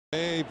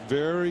Hey,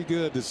 very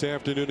good this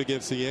afternoon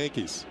against the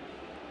Yankees.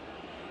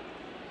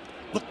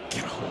 Look at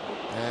him.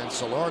 And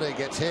Solarte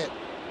gets hit.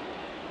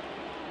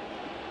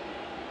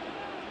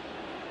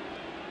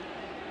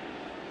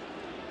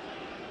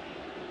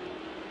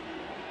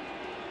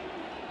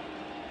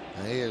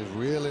 And he is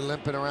really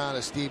limping around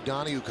as Steve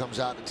Donahue comes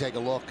out to take a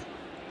look.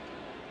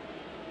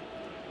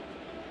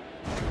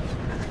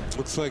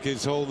 Looks like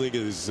he's holding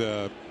his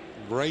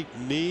right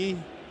knee.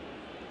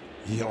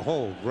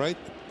 Right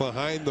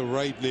behind the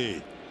right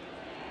knee.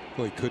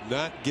 Well, he could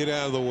not get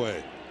out of the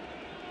way.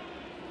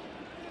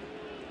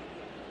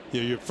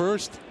 Yeah, your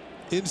first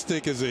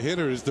instinct as a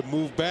hitter is to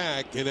move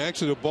back, and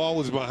actually the ball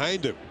was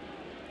behind him.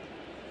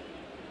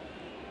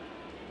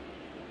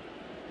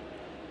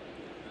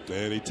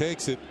 And he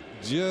takes it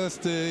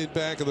just in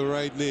back of the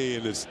right knee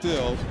and is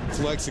still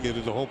flexing it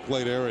in the home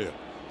plate area.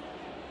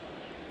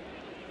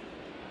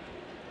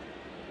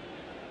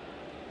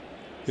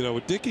 You know,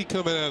 with Dickey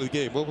coming out of the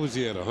game, what was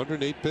he at,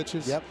 108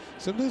 pitches? Yep.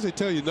 Sometimes they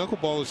tell you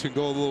knuckleballers can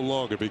go a little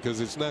longer because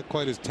it's not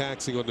quite as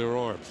taxing on their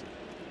arms.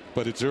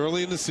 But it's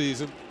early in the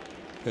season,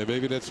 and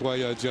maybe that's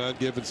why John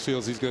Gibbons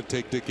feels he's going to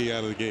take Dickey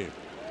out of the game.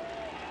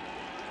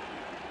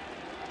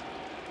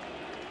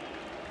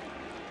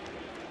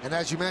 And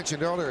as you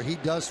mentioned earlier, he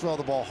does throw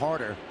the ball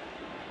harder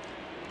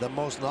than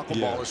most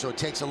knuckleballers, so it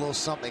takes a little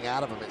something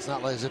out of him. It's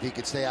not as if he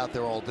could stay out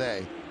there all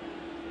day.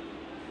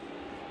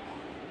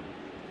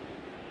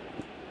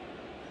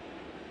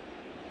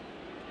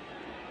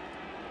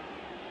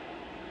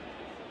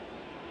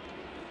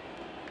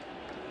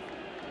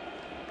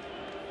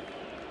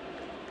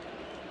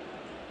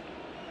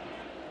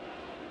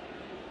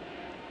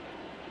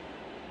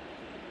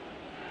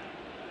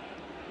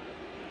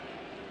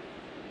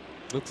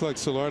 Looks like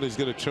Solarte's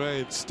going to try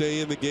and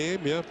stay in the game.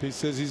 Yep, he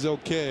says he's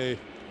okay.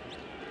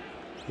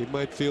 He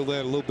might feel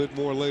that a little bit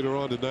more later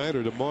on tonight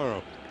or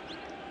tomorrow.